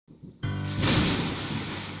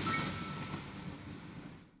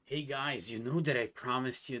Hey guys, you know that I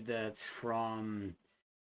promised you that from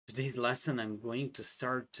today's lesson I'm going to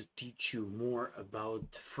start to teach you more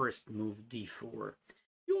about first move d4.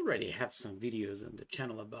 You already have some videos on the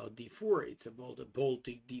channel about d4. It's about the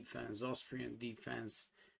Baltic defense, Austrian defense,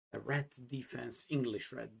 a red defense,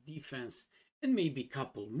 English red defense, and maybe a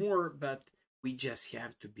couple more, but we just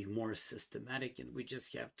have to be more systematic, and we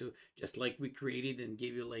just have to, just like we created and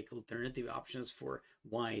gave you like alternative options for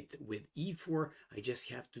white with e4, I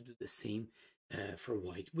just have to do the same for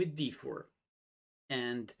white with d4.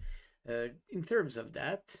 And in terms of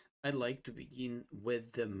that, I'd like to begin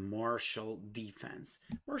with the Marshall defense.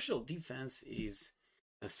 Marshall defense is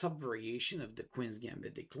a sub-variation of the Queen's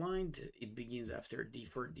Gambit declined. It begins after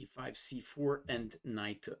d4, d5, c4, and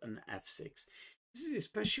knight to an f6. This is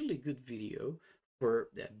especially good video for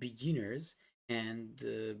beginners and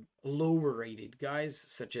lower rated guys,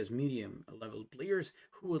 such as medium level players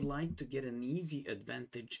who would like to get an easy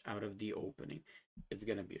advantage out of the opening. It's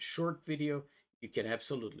going to be a short video. You can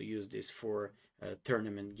absolutely use this for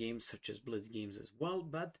tournament games such as blitz games as well,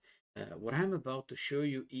 but what I'm about to show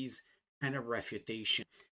you is kind of refutation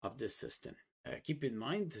of the system. Keep in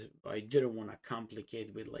mind, I didn't want to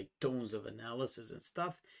complicate with like tones of analysis and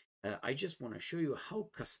stuff. I just want to show you how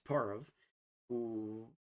Kasparov,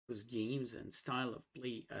 whose games and style of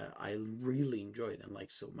play I really enjoyed and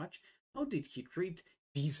like so much, how did he treat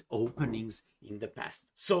these openings in the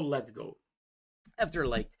past? So let's go. After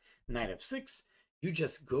like knight f6, you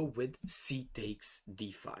just go with c takes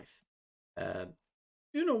d5.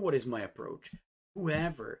 You know what is my approach?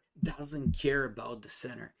 Whoever doesn't care about the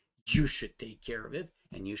center, you should take care of it,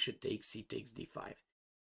 and you should take c takes d5.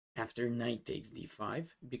 After knight takes d5,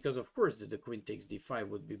 because of course the queen takes d5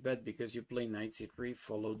 would be bad because you play knight c3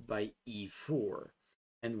 followed by e4.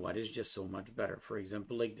 And what is just so much better? For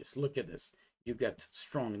example, like this. Look at this. You got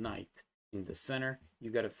strong knight in the center.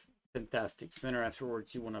 You got a fantastic center.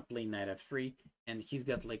 Afterwards, you want to play knight f3, and he's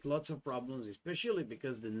got like lots of problems, especially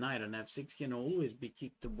because the knight on f6 can always be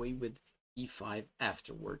kicked away with e5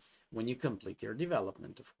 afterwards when you complete your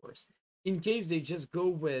development, of course. In case they just go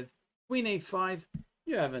with queen a5,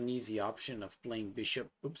 you have an easy option of playing bishop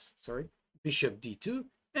d2,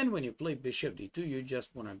 and when you play bishop d2, you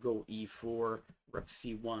just want to go e4, rook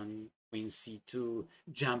c1, queen c2,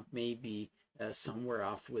 jump maybe somewhere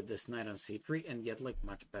off with this knight on c3 and get like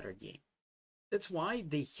much better game. That's why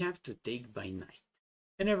they have to take by knight,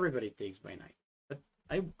 and everybody takes by knight. But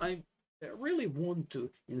I really want to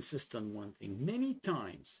insist on one thing. Many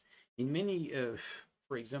times in many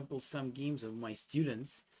for example, some games of my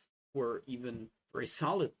students were even very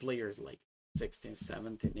solid players like 16,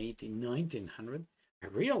 17, 18, 1900, I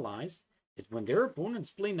realized that when their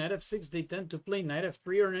opponents play knight f6, they tend to play knight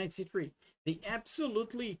f3 or knight c3. They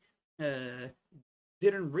absolutely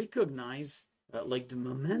didn't recognize like the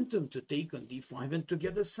momentum to take on d5 and to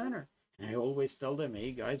get the center. And I always tell them,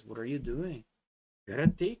 hey guys, what are you doing? You gotta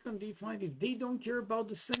take on d5. If they don't care about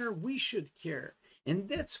the center, we should care. And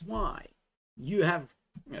that's why you have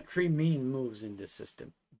three main moves in this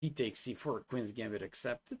system. D takes c4, Queen's Gambit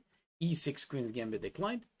accepted, e6, Queen's Gambit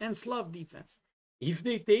declined, and Slav defense. If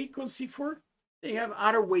they take on c4, they have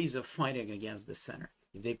other ways of fighting against the center.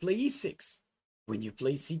 If they play e6, when you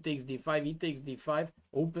play c takes d5, e takes d5,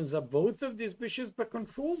 opens up both of these bishops but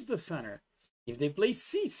controls the center. If they play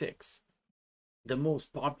c6, the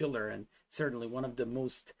most popular and certainly one of the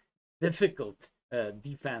most difficult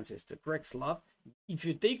defenses to crack Slav, if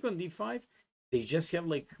you take on d5, they just have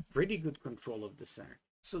like pretty good control of the center.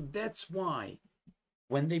 So that's why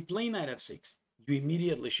when they play knight f6, you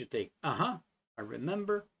immediately should take, I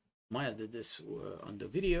remember, Maya did this on the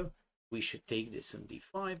video, we should take this on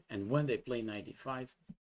d5, and when they play knight d5,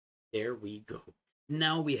 there we go.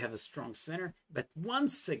 Now we have a strong center, but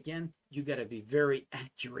once again, you gotta be very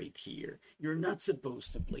accurate here. You're not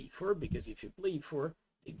supposed to play e4, because if you play e4,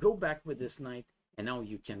 they go back with this knight, and now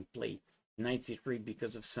you can play knight c3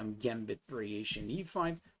 because of some gambit variation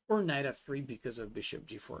e5, or knight f3 because of bishop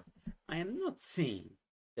g4. I am not saying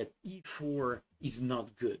that e4 is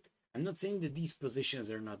not good. I'm not saying that these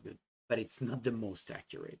positions are not good, but it's not the most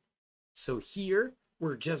accurate. So here,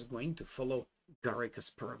 we're just going to follow Garry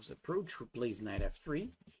Kasparov's approach, who plays knight f3,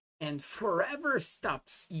 and forever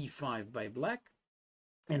stops e5 by black,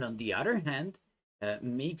 and on the other hand,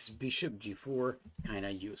 makes bishop g4 kind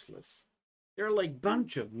of useless. There are like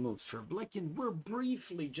bunch of moves for black, and we're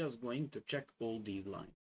briefly just going to check all these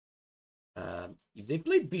lines. If they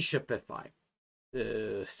play bishop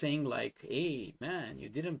f5, saying like, hey man, you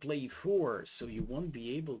didn't play e4, so you won't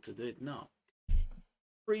be able to do it now.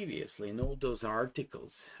 Previously, in all those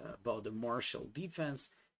articles about the Marshall defense,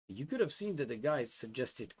 you could have seen that the guys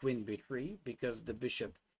suggested queen b3 because the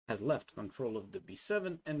bishop has left control of the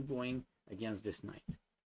b7 and going against this knight.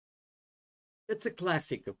 It's a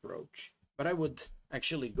classic approach, but I would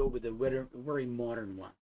actually go with a very, very modern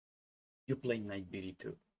one. You play knight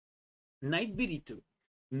bd2. Knight bd2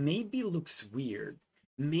 maybe looks weird,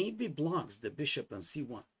 maybe blocks the bishop on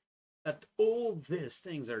c1, but all these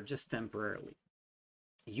things are just temporarily.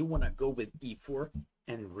 You want to go with e4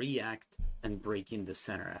 and react and break in the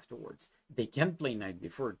center afterwards. They can play knight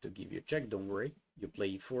b4 to give you a check, don't worry. You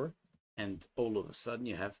play e4 and all of a sudden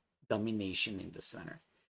you have domination in the center.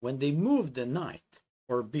 When they move the knight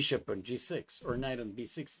or bishop on g6 or knight on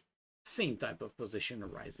b6, same type of position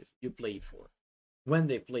arises. You play e4. When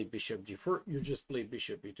they play bishop g4, you just play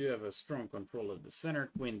bishop e2. You have a strong control of the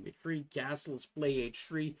center. Queen b3, castles, play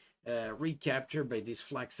h3, recapture by this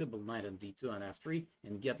flexible knight on d2 and f3,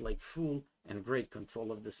 and get like full and great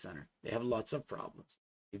control of the center. They have lots of problems.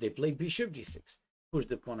 If they play bishop g6, push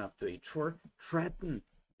the pawn up to h4, threaten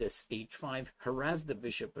this h5, harass the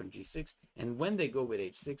bishop on g6, and when they go with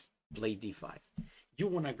h6, play d5. You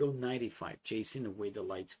want to go knight e5, chasing away the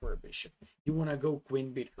light square bishop. You want to go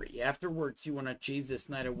queen b3. Afterwards, you want to chase this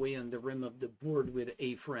knight away on the rim of the board with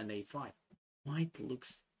a4 and a5. White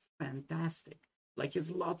looks fantastic. Like,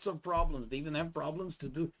 has lots of problems. They even have problems to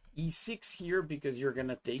do e6 here because you're going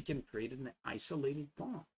to take and create an isolated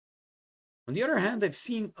pawn. On the other hand, I've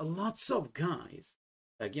seen lots of guys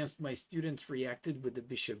against my students reacted with the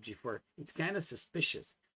bishop g4. It's kind of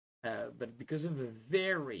suspicious, but because of a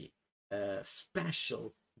very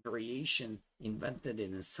special variation invented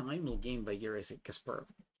in a simul game by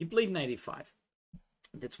Kasparov. He played knight e5.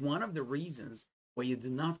 That's one of the reasons why you do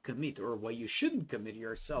not commit, or why you shouldn't commit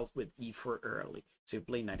yourself with e4 early. So you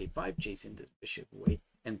play knight e5, chasing this bishop away,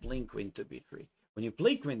 and playing queen to b3. When you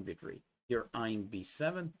play queen b3, you're eyeing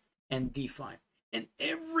b7 and d5. And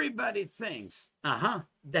everybody thinks,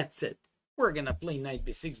 that's it. We're going to play knight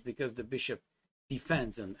b6 because the bishop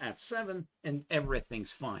defends on f7 and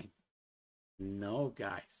everything's fine. No,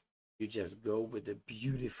 guys, you just go with a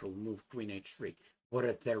beautiful move, queen h3. What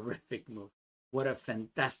a terrific move. What a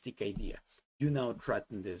fantastic idea. You now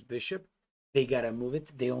threaten this bishop. They got to move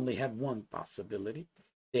it. They only have one possibility.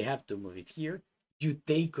 They have to move it here. You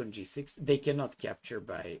take on g6. They cannot capture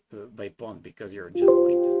by pawn because you're just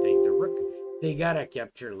going to take the rook. They got to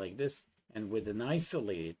capture like this, and with an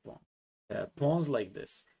isolated pawn. Pawns like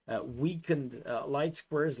this, weakened light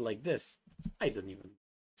squares like this. I don't even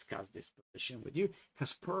discuss this position with you.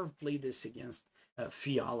 Kasparov played this against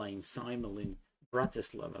Fiala in simul in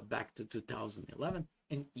Bratislava back to 2011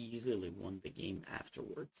 and easily won the game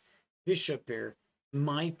afterwards. Bishop pair,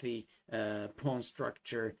 mighty pawn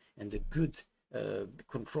structure, and the good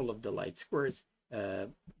control of the light squares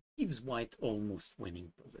gives white almost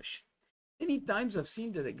winning position. Many times I've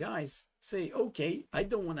seen that the guys say, okay, I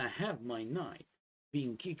don't want to have my knight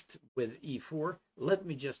being kicked with e4. Let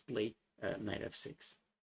me just play knight f6.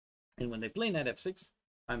 And when they play knight f6,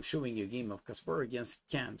 I'm showing you a game of Kasparov against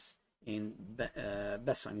Camps in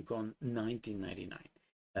Besancon 1999.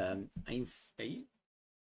 I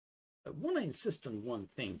want to insist on one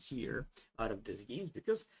thing here out of these games,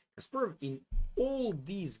 because Kasparov in all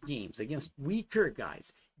these games against weaker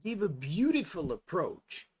guys gave a beautiful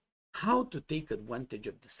approach how to take advantage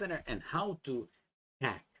of the center and how to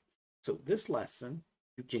attack. So this lesson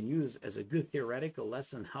you can use as a good theoretical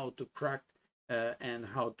lesson how to crack and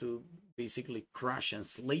how to basically crush and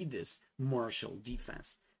slay this martial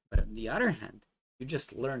defense. But on the other hand, you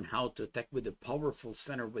just learn how to attack with a powerful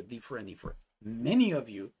center with d4 and e4. Many of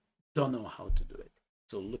you don't know how to do it.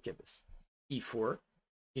 So look at this. e4,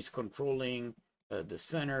 he's controlling the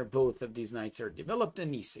center. Both of these knights are developed,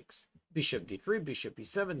 and e6. Bishop d3, bishop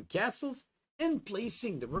e7, castles, and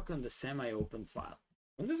placing the rook on the semi-open file.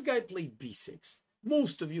 When this guy played b6,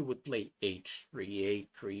 most of you would play h3,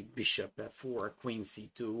 a3, bishop f4, queen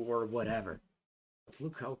c2, or whatever. But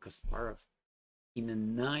look how Kasparov, in a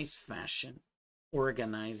nice fashion,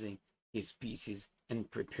 organizing his pieces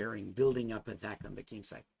and preparing, building up attack on the king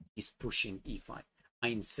side. He's pushing e5. I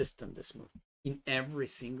insist on this move. In every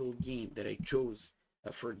single game that I chose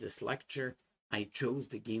for this lecture, I chose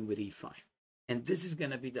the game with e5. And this is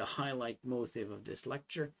going to be the highlight motive of this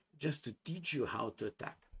lecture, just to teach you how to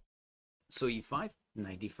attack. So e5,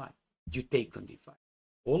 knight d5. You take on d5.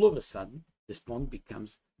 All of a sudden, this pawn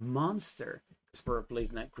becomes monster. Kasparov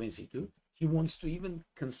plays knight queen c2. He wants to even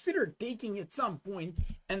consider taking at some point,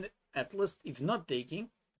 and at least if not taking,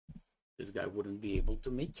 this guy wouldn't be able to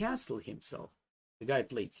make castle himself. The guy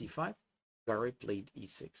played c5, Gary played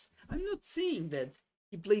e6. I'm not saying that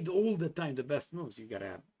he played all the time the best moves. You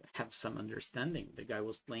gotta have some understanding. The guy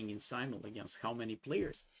was playing in simul against how many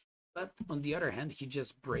players. But on the other hand, he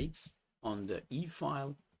just breaks on the e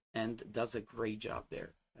file and does a great job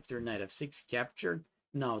there. After knight f6 captured,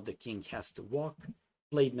 now the king has to walk.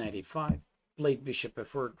 Played knight e5, played bishop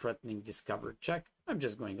f4, threatening discovered check. I'm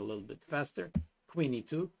just going a little bit faster. Queen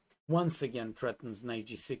e2, once again threatens knight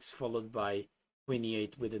g6, followed by queen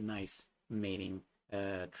e8 with a nice mating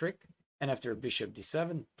trick. And after bishop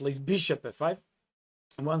d7, plays bishop f5.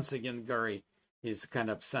 Once again, Gary is kind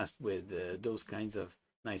of obsessed with those kinds of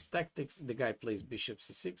nice tactics. The guy plays bishop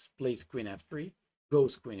c6, plays queen f3,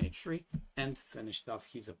 goes queen h3, and finished off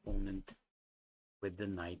his opponent with the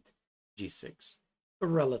knight g6. A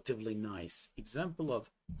relatively nice example of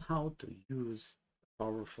how to use a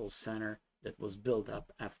powerful center that was built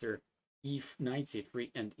up after knight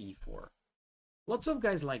c3 and e4. Lots of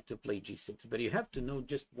guys like to play g6, but you have to know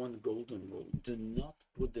just one golden rule. Do not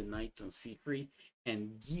put the knight on c3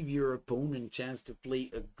 and give your opponent a chance to play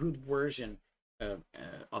a good version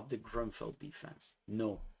of the Grunfeld defense.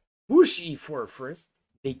 No. Push e4 first.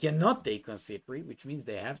 They cannot take on c3, which means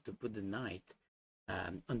they have to put the knight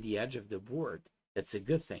on the edge of the board. That's a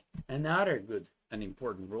good thing. Another good and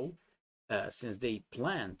important rule, since they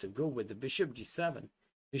plan to go with the bishop g7,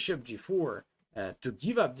 bishop g4, to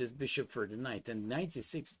give up this bishop for the knight, and knight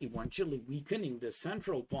c6 eventually weakening the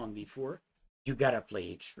central pawn d4, you gotta play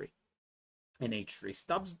h3. And h3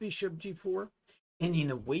 stops bishop g4, and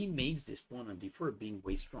in a way makes this pawn on d4 being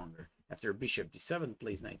way stronger. After bishop g7,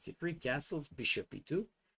 plays knight c3, castles, bishop e2,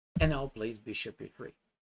 and now plays bishop e3.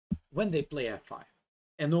 When they play f5,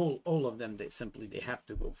 and all of them, they have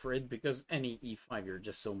to go for it, because any e5, you're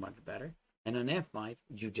just so much better. And on f5,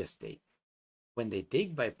 you just take. When they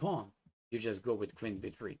take by pawn, you just go with queen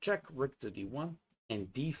b3 check, rook to d1,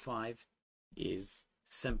 and d5 is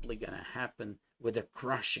simply going to happen with a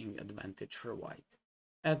crushing advantage for white.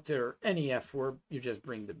 After any f4, you just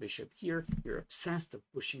bring the bishop here. You're obsessed of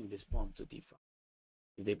pushing this pawn to d5.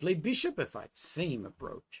 If they play bishop f5, same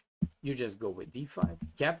approach. You just go with d5,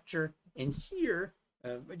 capture, and here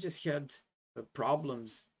I just had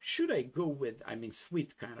problems. Should I go with,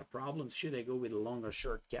 sweet kind of problems, should I go with a long or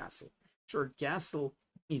short castle? Short castle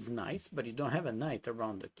is nice, but you don't have a knight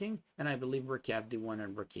around the king, and I believe rook f d1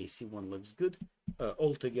 and rook ac1 looks good,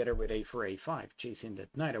 altogether with a4, a5, chasing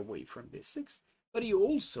that knight away from b6. But you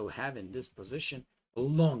also have in this position a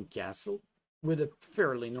long castle with a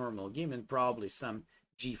fairly normal game, and probably some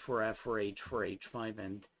g4, f4, h4, h5,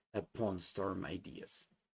 and pawn storm ideas.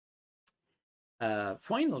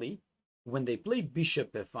 Finally, when they play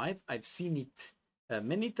bishop f5, I've seen it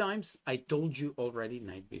many times. I told you already,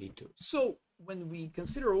 knight b2. So when we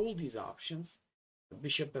consider all these options,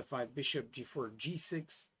 bishop f5, bishop g4,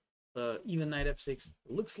 g6, even knight f6,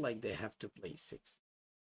 looks like they have to play 6.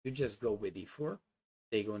 You just go with e4,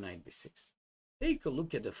 they go knight b6. Take a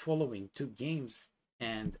look at the following two games,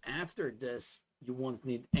 and after this, you won't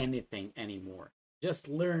need anything anymore. Just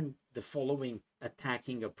learn the following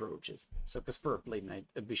attacking approaches. So Kasparov played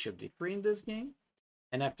bishop d3 in this game,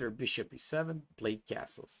 and after bishop e7, played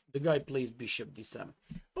castles. The guy plays bishop d7.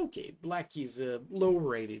 Okay, black is a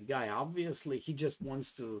low-rated guy. Obviously, he just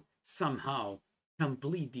wants to somehow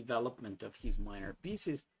complete development of his minor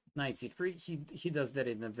pieces. Knight c3, he does that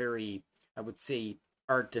in a very, I would say,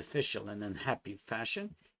 artificial and unhappy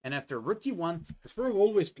fashion. And after rook e1, Kasparov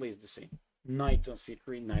always plays the same. Knight on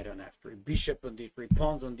c3, knight on f3, bishop on d3,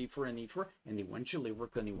 pawns on d4 and e4, and eventually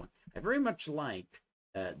rook on e1. I very much like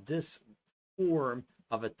this form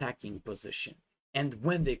of attacking position. And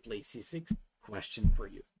when they play c6, question for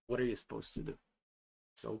you. What are you supposed to do?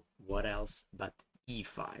 So what else but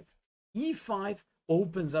e5? e5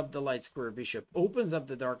 opens up the light square bishop, opens up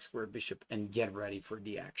the dark square bishop, and get ready for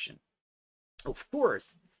the action. Of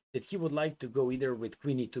course, that he would like to go either with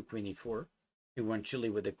queen e2, queen e4, eventually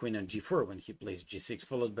with the queen on g4 when he plays g6,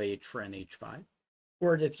 followed by h4 and h5,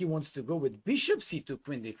 or that he wants to go with bishop c2,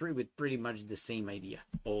 queen d3 with pretty much the same idea.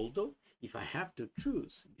 Although, if I have to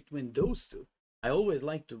choose between those two, I always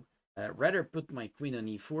like to rather put my queen on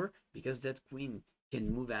e4, because that queen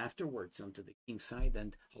can move afterwards onto the king's side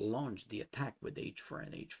and launch the attack with h4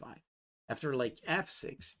 and h5. After like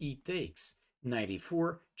f6, e takes, knight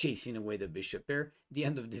e4, chasing away the bishop pair. The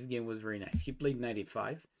end of this game was very nice. He played knight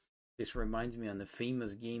e5. This reminds me on the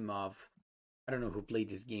famous game of, I don't know who played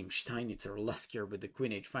this game, Steinitz or Lasker, with the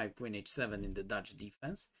queen h5, queen h7 in the Dutch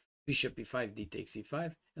defense. Bishop e5, d takes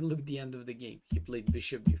e5, and look the end of the game. He played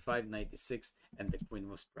bishop b5, knight e6, and the queen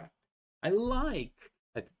was trapped. I like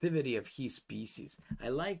activity of his pieces. I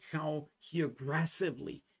like how he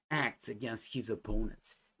aggressively acts against his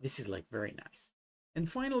opponents. This is like very nice. And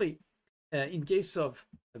finally, in case of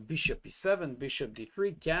bishop e7, bishop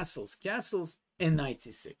d3, castles, and knight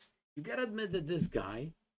c6. You gotta admit that this guy,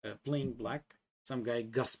 playing black, Some guy,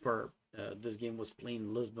 Kasparov, this game was played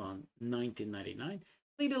in Lisbon 1999,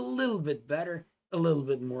 played a little bit better, a little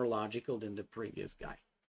bit more logical than the previous guy.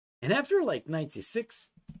 And after like 96,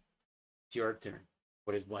 it's your turn.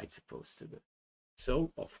 What is white supposed to do?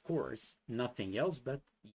 So, of course, nothing else but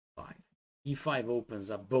e5. e5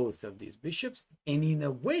 opens up both of these bishops, and in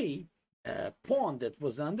a way, a pawn that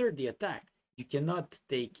was under the attack, you cannot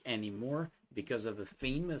take anymore because of a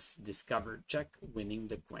famous discovered check winning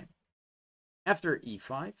the queen. After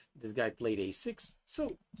e5, this guy played a6,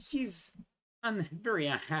 so he's very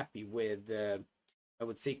unhappy with, I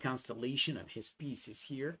would say, constellation of his pieces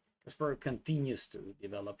here. Kasparov continues to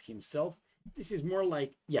develop himself. This is more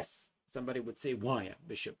like, yes, somebody would say, why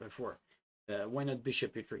bishop f4? Why not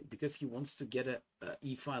bishop e3? Because he wants to get a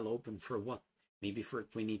e-file open for what? Maybe for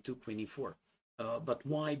queen e2, queen e4. But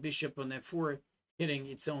why bishop on f4 hitting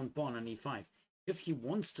its own pawn on e5? Because he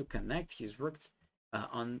wants to connect his rooks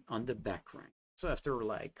on the back rank. So after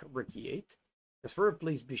like rook e8, Kasparov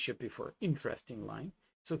plays bishop e4. Interesting line.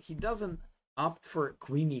 So he doesn't opt for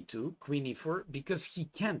queen e2, queen e4, because he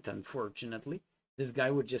can't, unfortunately. This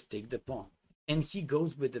guy would just take the pawn. And he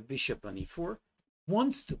goes with the bishop on e4,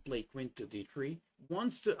 wants to play queen to d3,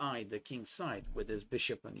 wants to eye the king's side with his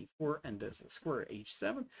bishop on e4 and the square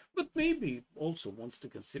h7, but maybe also wants to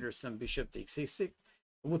consider some bishop takes a6,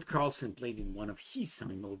 what Carlsen played in one of his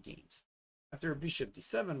simul games. After bishop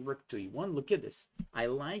d7, rook to e1, look at this. I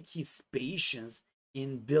like his patience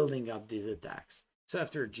in building up these attacks. So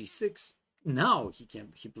after g6, now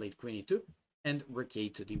he played queen e2 and rook a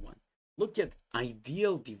to d1. Look at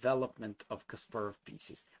ideal development of Kasparov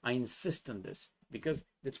pieces. I insist on this because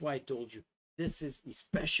that's why I told you this is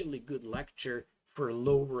especially good lecture for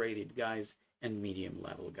low-rated guys and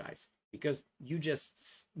medium-level guys, because you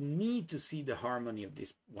just need to see the harmony of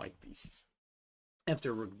these white pieces.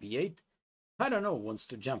 After rook b8, I don't know, wants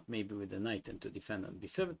to jump maybe with the knight and to defend on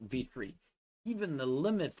b7, b3, even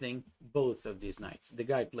limiting both of these knights. The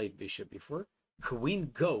guy played bishop before,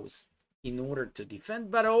 queen goes in order to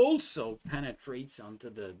defend, but also penetrates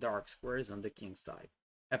onto the dark squares on the king's side.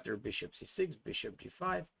 After bishop c6, bishop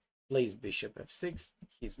g5, plays bishop f6.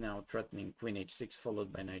 He's now threatening queen h6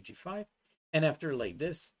 followed by knight g5. And after like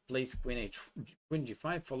this, plays queen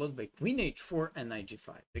g5 followed by queen h4 and knight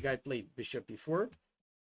g5. The guy played bishop e4.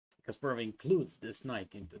 Kasparov includes this knight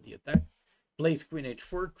into the attack. Plays queen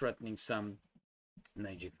h4, threatening some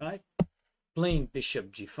knight g5. Playing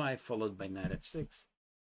bishop g5 followed by knight f6.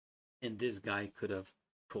 And this guy could have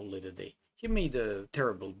called it a day. He made a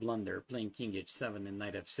terrible blunder playing king h7 and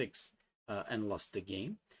knight f6 and lost the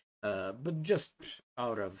game. But just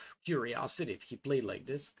out of curiosity, if he played like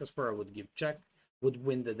this, Kasparov would give check, would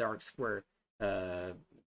win the dark square,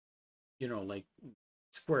 like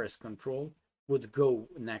squares control, would go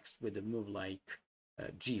next with a move like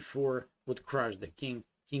g4, would crush the king.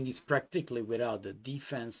 King is practically without the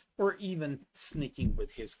defense, or even sneaking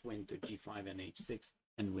with his queen to g5 and h6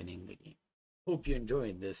 and winning the game. Hope you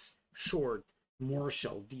enjoyed this short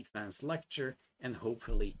Martial defense lecture, and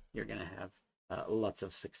hopefully you're going to have lots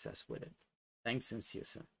of success with it. Thanks and see you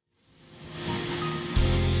soon.